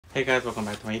Hey guys, welcome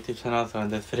back to my YouTube channel. So in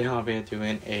this video I'll be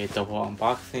doing a double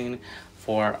unboxing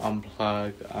for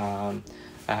Unplugged. I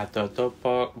have the adult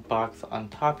box on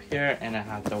top here and I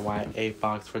have the YA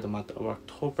box for the month of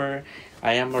October.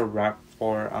 I am a rep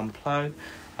for Unplugged.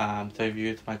 So if you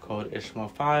use my code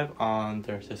Ishmael5 on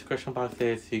their subscription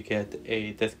boxes, you get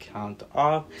a discount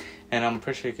off, and I'm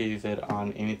pretty sure you can use it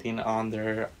on anything on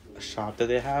their shop that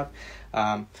they have.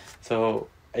 So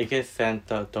I get sent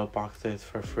the adult boxes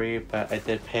for free, but I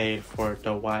did pay for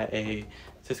the YA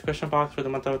subscription box for the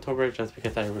month of October just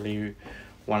because I really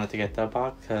wanted to get that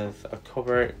box, because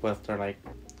October was their like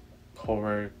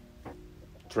horror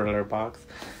thriller box,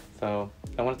 so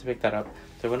I wanted to pick that up.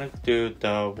 So I'm gonna do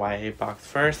the YA box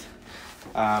first,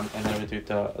 and then we'll do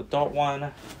the adult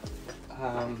one.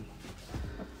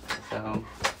 So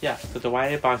yeah, so the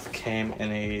YA box came in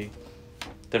a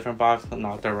different box,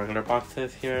 not the regular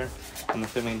boxes here. I'm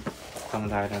assuming some of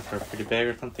the items are pretty big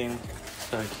or something.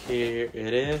 So here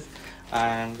it is.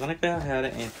 I'm gonna go ahead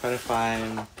and try to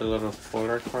find the little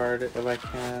spoiler card if I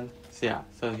can. So yeah,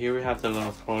 so here we have the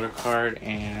little spoiler card,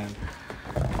 and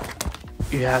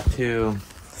you have to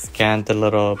scan the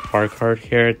little barcode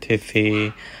here to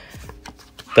see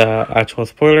the actual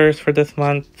spoilers for this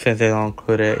month, since they don't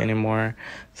include it anymore.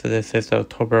 So this is the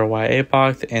October YA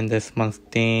box, and this month's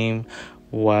theme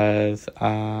was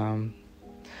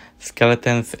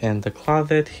skeletons in the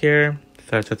closet here.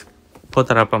 So I just put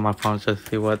that up on my phone just to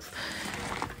see what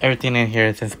everything in here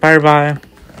is inspired by.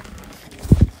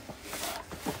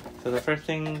 So the first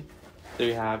thing that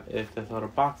we have is this little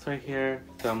box right here.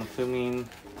 So I'm assuming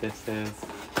this is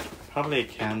probably a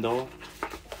candle.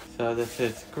 So this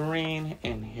is green,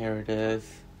 and here it is.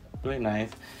 Really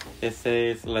nice. It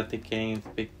says "Let the games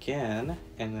begin,"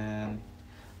 and then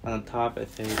on the top it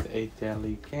says "A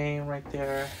deadly game" right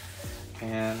there,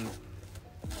 and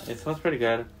it smells pretty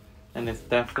good, and it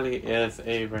definitely is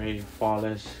a very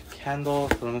fallish candle.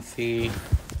 So let me see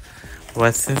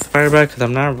what's inspired by, because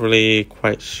I'm not really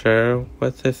quite sure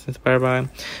what this inspired by.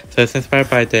 So it's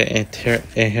inspired by the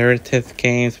Inheritance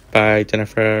games by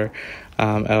Jennifer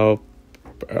L.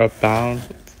 Bound,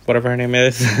 whatever her name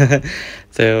is.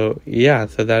 So yeah,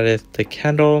 so that is the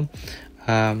candle.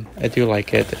 I do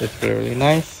like it. It's really, really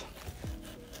nice.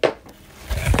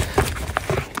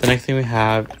 The next thing we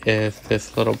have is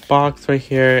this little box right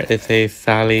here. It's a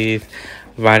Sally's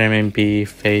Vitamin B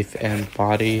Face and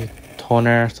Body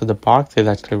Toner. So the box is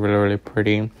actually really, really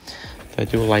pretty. So I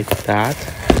do like that.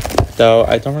 Though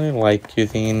I don't really like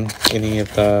using any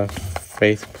of the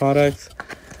face products.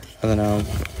 I don't know.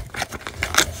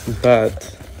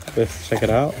 But let's check it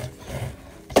out.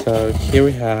 So here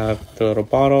we have the little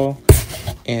bottle,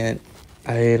 and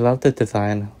I love the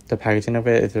design. The packaging of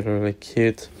it is really, really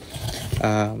cute.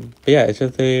 But yeah, it's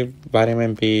just a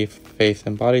vitamin B face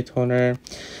and body toner.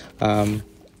 I'm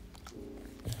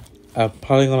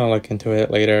probably gonna look into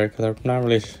it later because I'm not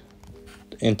really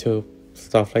into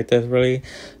stuff like this really.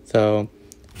 So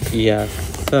yeah,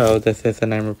 so this is a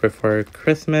Nightmare Before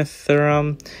Christmas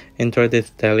serum. Enjoy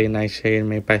this daily nightshade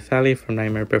made by Sally from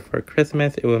Nightmare Before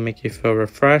Christmas. It will make you feel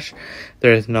refreshed.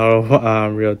 There is no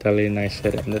real daily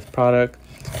nightshade in this product.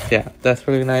 Yeah, that's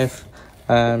really nice.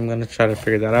 I'm gonna try to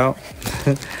figure that out.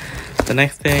 The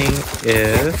next thing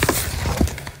is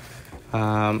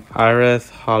Iris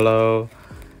Hollow.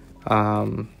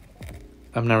 I'm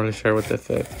not really sure what this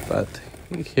is, but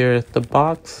here's the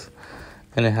box.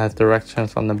 And it has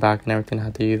directions on the back and everything, how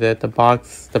to use it. The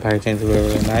box, the packaging is really,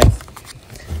 really nice.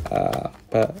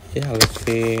 But yeah, let's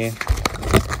see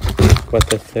what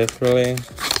this is really.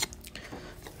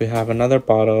 We have another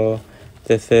bottle.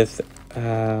 This is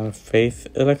face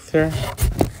elixir.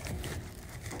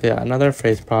 Yeah, another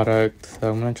face product.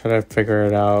 So I'm gonna try to figure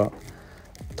it out.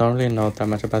 Don't really know that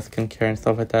much about skincare and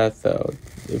stuff like that, so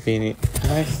it'd be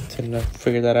nice to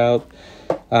figure that out.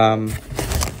 And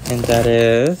that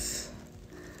is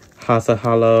House of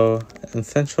Hollow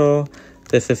Essential.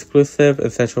 This exclusive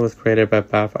essential was created by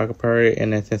Bath Acapari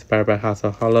and it's inspired by House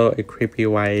of Hollow, a creepy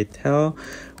YA tale.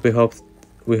 We hope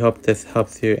this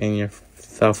helps you in your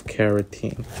self-care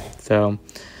routine. So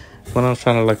when I was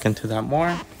trying to look into that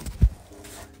more,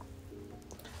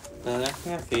 the next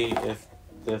thing I see is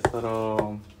this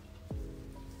little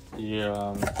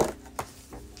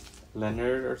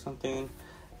Leonard or something.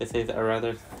 It says I'd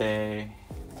rather stay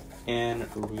in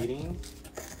reading,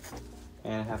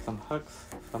 and it has some hooks.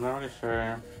 So I'm not really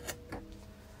sure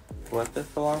what this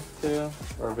belongs to,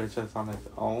 or if it's just on its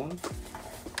own.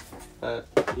 But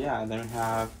yeah, and then we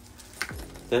have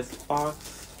this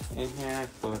box in here,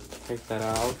 so let's take that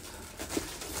out.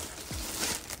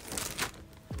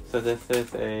 So this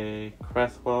is a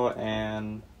Cresswell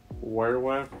and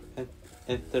Werewolf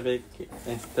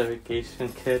instigation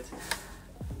kit.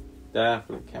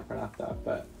 Definitely can't pronounce that,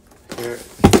 but here,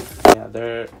 yeah,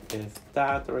 there is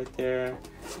that right there,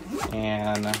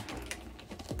 and I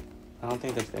don't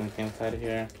think there's anything inside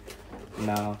here.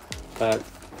 No, but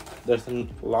there's a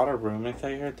lot of room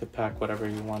inside here to pack whatever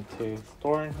you want to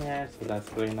store in here, so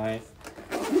that's really nice.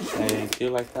 I do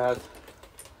like that.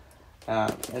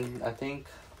 And I think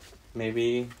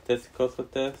maybe this goes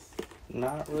with this.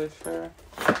 Not really sure.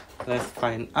 Let's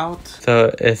find out.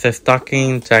 So it's a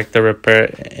stocking Jack the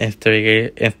Ripper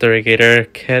Interrogator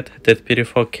kit. This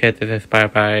beautiful kit is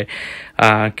inspired by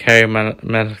Carrie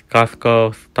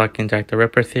Malasco stocking Jack the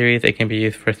Ripper series. It can be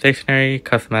used for stationery,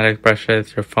 cosmetic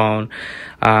brushes, your phone.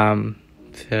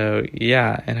 So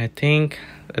yeah, and I think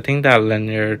that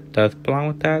lanyard does belong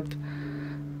with that.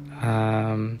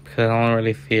 Because I don't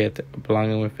really see it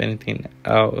belonging with anything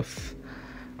else.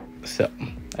 So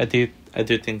I do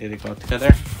think they go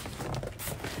together.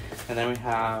 And then we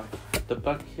have the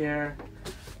book here,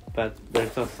 but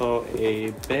there's also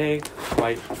a big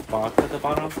white box at the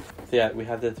bottom. So yeah, we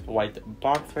have this white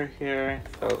box right here.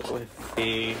 So let's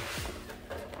see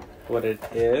what it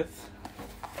is.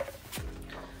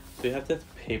 So we have this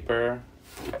paper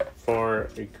for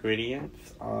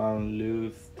ingredients on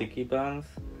loose sticky buns.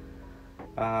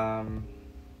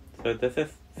 So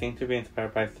this seems to be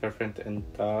inspired by Serpent and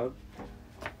Dove.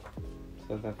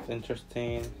 So that's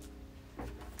interesting.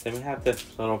 Then we have this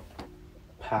little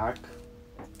pack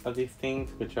of these things,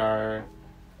 which are,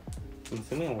 I'm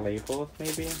assuming, labels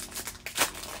maybe.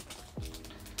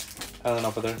 I don't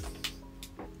know, but there's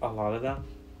a lot of them.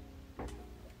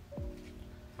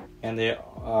 And they,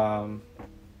 I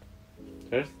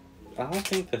don't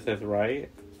think this is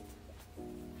right.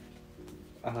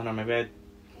 I don't know, maybe I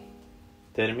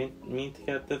didn't mean to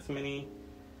get this many,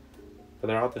 but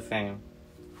they're all the same.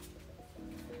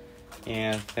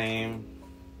 And same,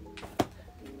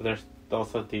 there's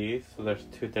also these, so there's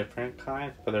two different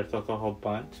kinds, but there's also a whole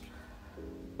bunch,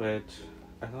 which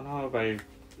I don't know if I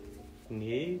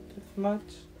need this much.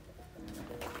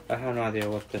 I have no idea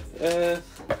what this is.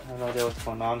 I have no idea what's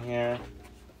going on here.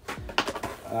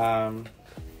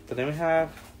 But then we have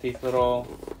these little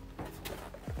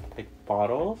like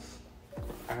bottles.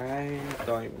 I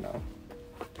don't even know.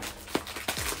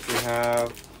 We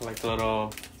have like a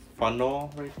little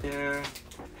funnel right there.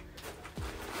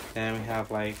 And we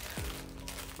have like,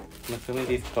 I'm assuming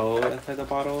these go inside the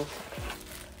bottles.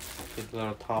 These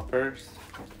little toppers.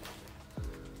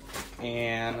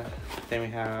 And then we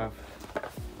have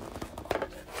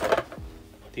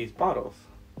these bottles.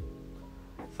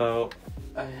 So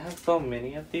I have so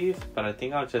many of these, but I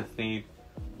think I'll just need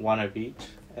one of each.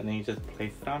 And then you just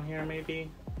place it on here maybe.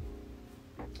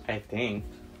 I think.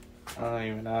 I don't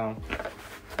even know.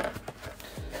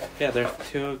 Yeah, there's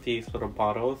two of these little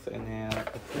bottles, and then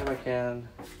let's see if I can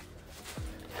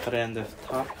put it in this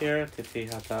top here to see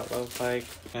how that looks like.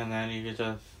 And then you can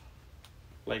just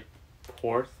like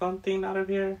pour something out of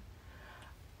here.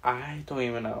 I don't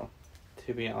even know,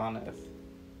 to be honest,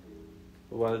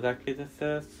 what exactly this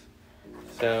is.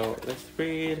 So let's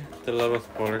read the little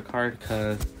spoiler card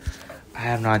because I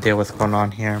have no idea what's going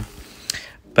on here.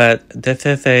 But this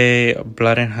is a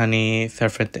Blood and Honey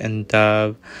Serpent and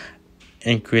Dove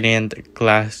ingredient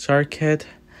glass jar kit.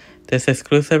 This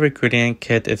exclusive ingredient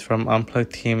kit is from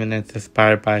Unplugged team and it's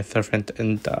inspired by Serpent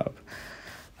and Dove.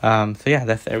 So yeah,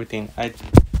 that's everything.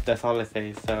 That's all I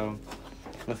say. So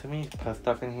let me put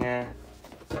stuff in here,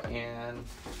 and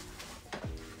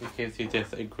it gives you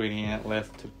this ingredient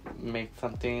list to make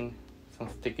something, some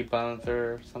sticky buns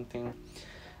or something.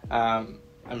 I'm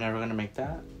never gonna make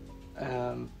that.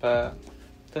 But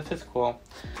this is cool.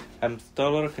 I'm still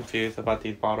a little confused about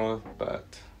these bottles, but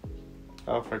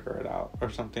I'll figure it out or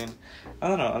something. I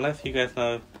don't know. Unless you guys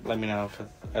know, let me know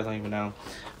because I don't even know.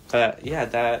 But yeah,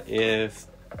 that is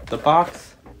the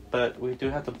box. But we do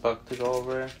have the book to go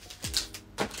over.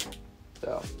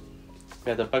 So we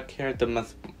have the book here.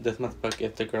 This month's book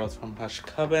is The Girls from Hush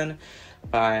Coven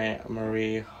by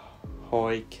Marie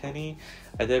Hoy Kenny.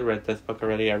 I did read this book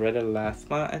already. I read it last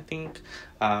month, I think.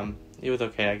 It was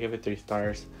okay. I gave it 3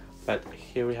 stars. But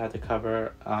here we have the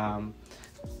cover.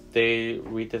 They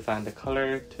redesigned the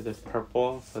color to this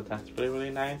purple, so that's really, really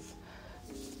nice.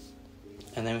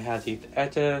 And then we have these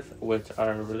edges, which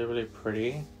are really, really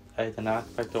pretty. I did not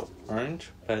expect the orange,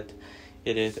 but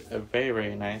it is very,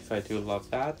 very nice. So I do love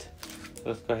that.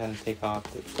 Let's go ahead and take off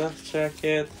the dust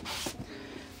jacket.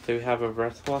 So we have a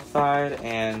versatile side,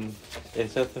 and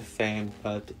it's just the same,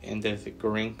 but in this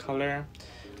green color.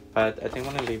 But I think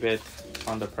I'm going to leave it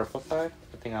on the purple side.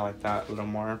 I think I like that a little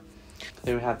more.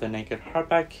 Then we have the naked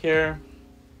hardback here.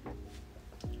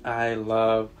 I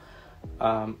love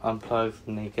unplugged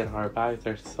naked hard bags.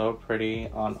 They're so pretty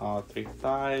on all three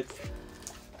sides.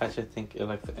 I just think it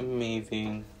looks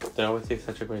amazing. They always do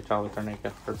such a great job with their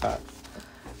naked hard bags.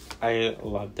 I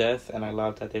love this, and I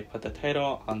love that they put the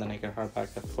title on the naked hard bag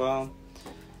as well.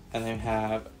 And then we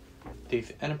have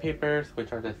these end papers,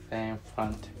 which are the same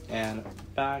front and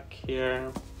back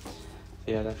here. So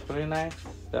yeah, that's really nice.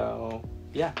 So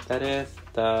yeah, that is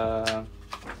the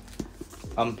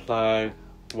Unplugged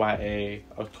YA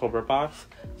October box.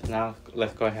 So now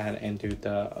let's go ahead and do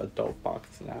the adult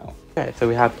box now. Okay, so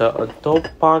we have the adult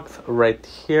box right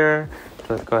here.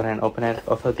 So let's go ahead and open it.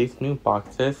 Also, these new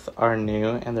boxes are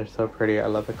new and they're so pretty. I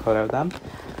love the color of them.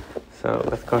 So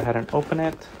let's go ahead and open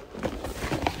it.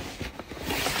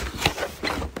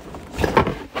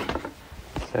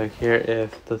 So here is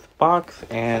this box,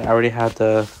 and I already have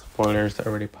the spoilers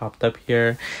already popped up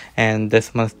here. And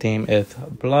this month's theme is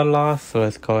blood loss. So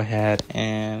let's go ahead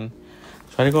and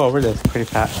try to go over this pretty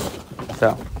fast.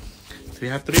 So we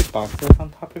have 3 boxes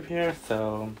on top of here.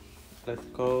 So let's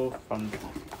go from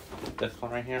this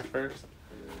one right here first.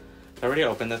 I already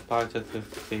opened this box just to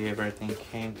see if everything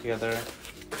came together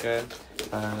good.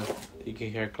 You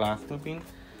can hear glass moving.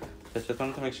 So just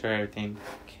wanted to make sure everything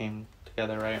came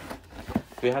together right.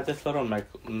 We have this little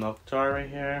milk jar right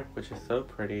here, which is so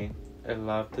pretty. I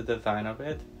love the design of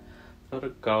it. So the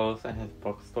ghost and his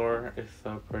bookstore is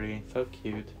so pretty, so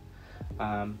cute.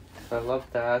 So I love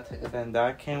that. And then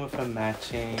that came with a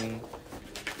matching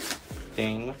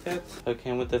thing with it. So it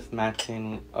came with this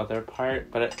matching other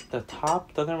part, but the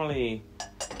top doesn't really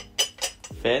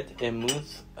fit. It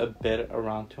moves a bit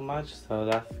around too much, so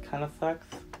that kind of sucks.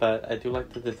 But I do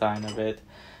like the design of it.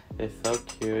 It's so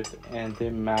cute, and they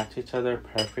match each other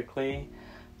perfectly.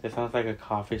 This sounds like a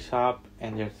coffee shop,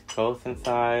 and there's ghosts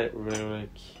inside. Really, really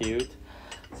cute.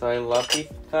 So I love these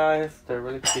guys. They're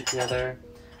really cute together.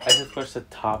 I just wish the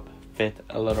top fit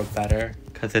a little better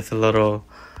because it's a little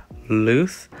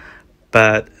loose.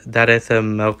 But that is a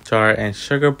milk jar and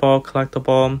sugar bowl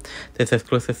collectible. This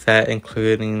exclusive set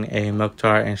including a milk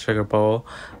jar and sugar bowl.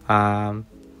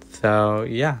 So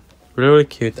yeah, really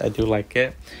cute. I do like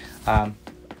it.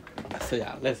 So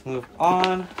yeah, let's move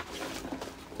on.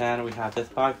 Then we have this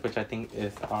box, which I think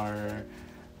is our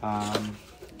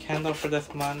candle for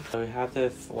this month. So we have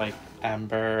this like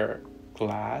amber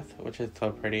glass, which is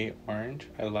so pretty orange.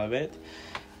 I love it.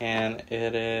 And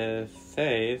it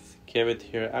says, give it to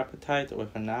your appetite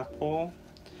with an apple.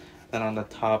 Then on the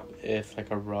top is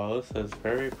like a rose, so it's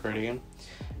very pretty.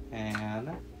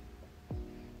 And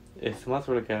it smells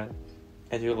really good.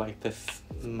 I do like the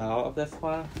smell of this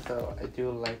one, so I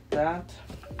do like that.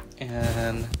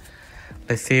 And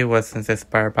let's see what's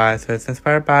inspired by. So it's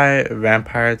inspired by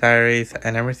Vampire Diaries.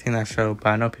 I never seen that show, but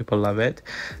I know people love it.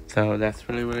 So that's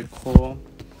really, really cool.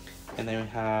 And then we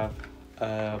have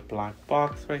a black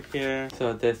box right here.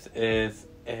 So this is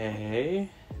a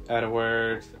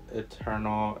Edwards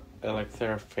Eternal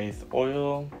Elixir Face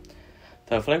Oil.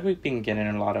 So I feel like we've been getting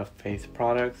a lot of face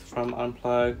products from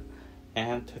Unplugged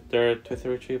and their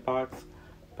Twisted Retreat box,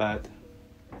 but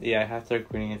yeah, it has their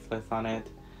ingredients list on it,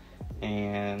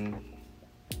 and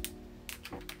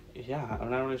yeah,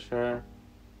 I'm not really sure.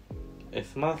 It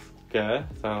smells good,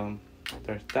 so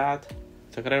there's that.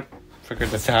 So I gotta figure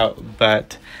this out,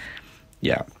 but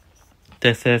yeah,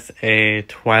 this is a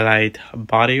Twilight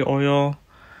body oil,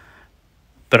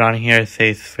 but on here it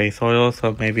says face oil,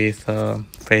 so maybe it's a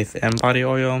face and body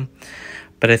oil.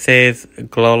 But it says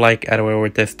glow like Edward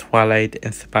with this Twilight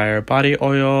inspired body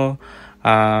oil.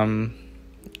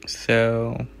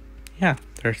 So yeah,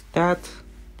 there's that.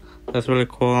 That's really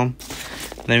cool.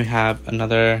 And then we have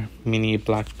another mini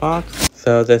black box.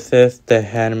 So this is the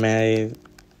handmade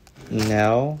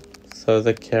nail. So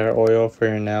the care oil for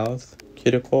your nails,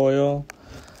 cuticle oil.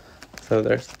 So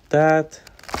there's that.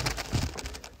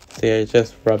 So yeah, you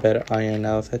just rub it on your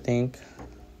nails, I think.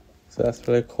 So that's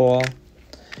really cool.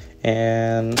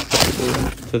 And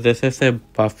so this is a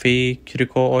Buffy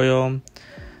cuticle oil.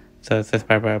 So it's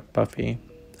inspired by Buffy.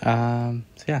 So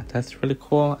yeah, that's really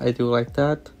cool. I do like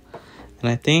that. And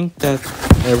I think that's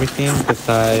everything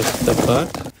besides the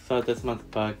book. So this month's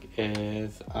book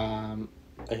is A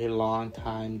Long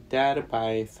Time Dead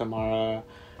by Samara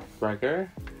Greger.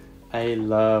 I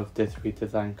love this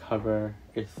redesigned cover.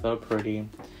 It's so pretty.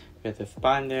 With the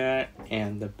spine there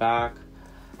and the back.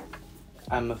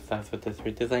 I'm obsessed with this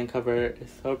redesign cover.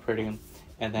 It's so pretty.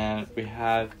 And then we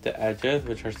have the edges,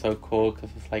 which are so cool because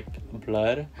it's like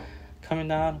blood coming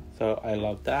down. So I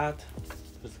love that.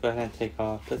 Let's go ahead and take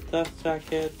off the dust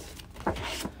jacket.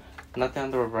 Nothing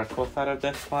on the reversible side of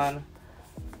this one,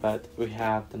 but we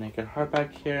have the naked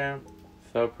hardback here.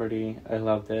 So pretty. I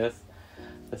love this.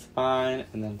 the spine,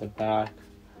 and then the back.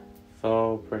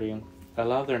 So pretty. I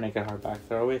love their naked hardbacks.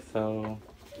 They're always so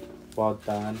well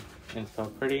done and so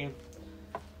pretty.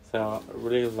 So I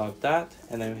really love that.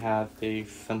 And then we have the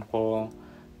simple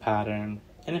pattern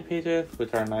inner pages,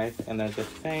 which are nice, and they're the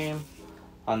same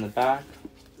on the back.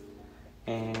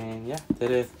 And yeah, that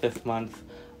is this month's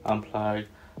unplugged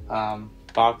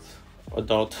box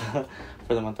adult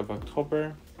for the month of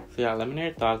October. So yeah, let me know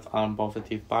your thoughts on both of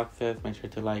these boxes. Make sure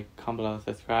to like, comment below,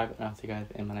 subscribe, and I'll see you guys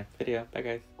in my next video. Bye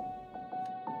guys.